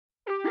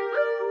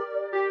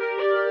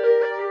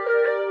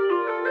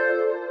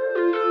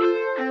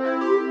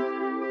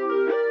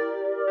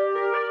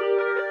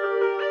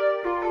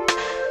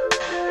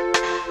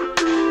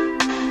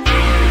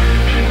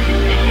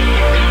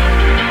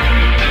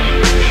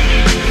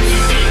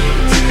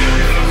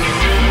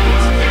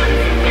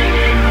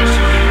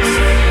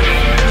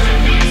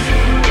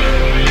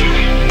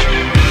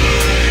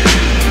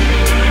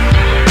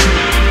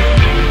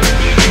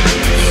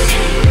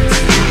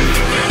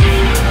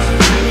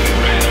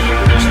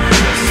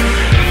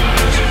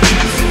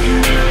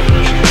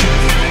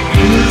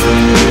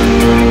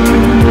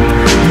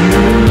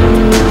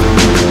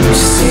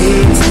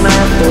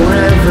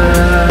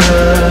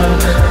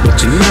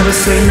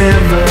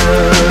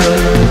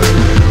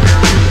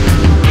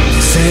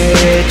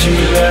you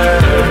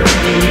love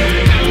me.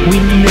 We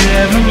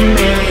never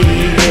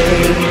made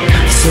it.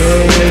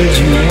 Said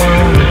you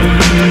want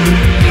me,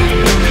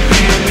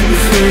 and you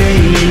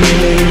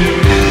faded.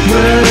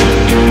 What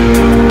do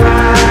I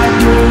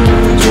do?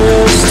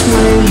 Just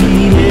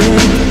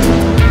waiting,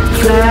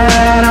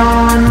 flat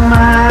on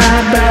my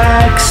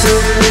back,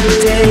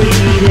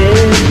 sedated.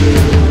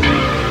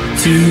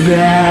 Too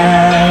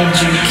bad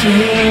you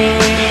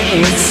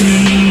can't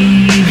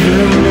see the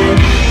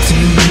meant to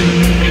be.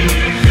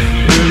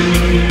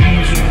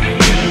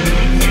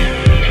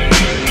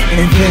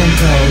 And then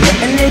though,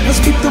 letting neighbors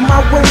peep through my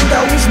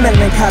windows,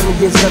 melancholy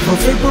is ever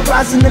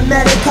vaporizing the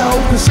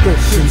medical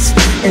prescriptions.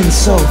 And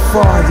so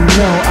far, you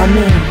know I'm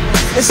in.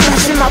 It's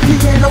smashing my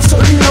piano so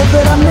you know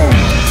that I'm in.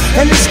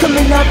 And it's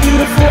coming out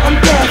beautiful,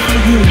 I'm glad for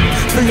you.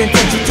 Feeling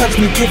that you touch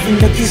me, giving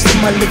the keys to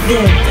my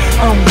living.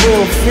 I'm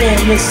real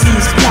famous,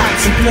 these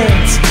plots and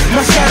plans.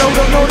 My shadow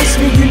don't notice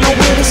me, you know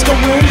where it's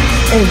going.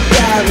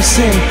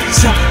 Embarrassing,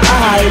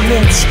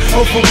 silence,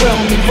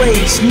 overwhelming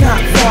rage,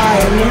 not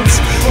violence.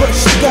 But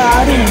she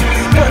got in,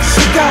 but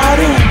she got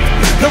in.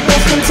 The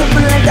walls come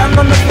tumbling down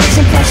on the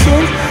first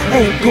impression.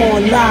 Ain't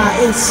gon' lie,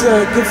 it's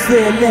a good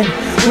feeling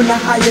when the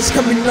highest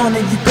coming on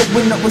and you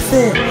going up with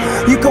it.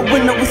 You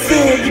going up with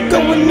it, you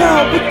going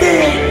up with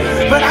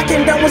it. But I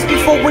came down once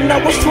before when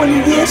I was 20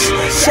 years.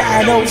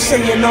 Shadow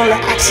saying all the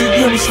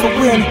axioms for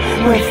when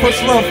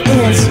first love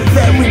ends.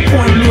 Very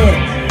poignant,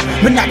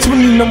 but not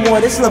 20 no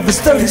more, this love is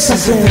 30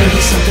 something. 30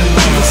 something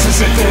love, this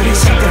is a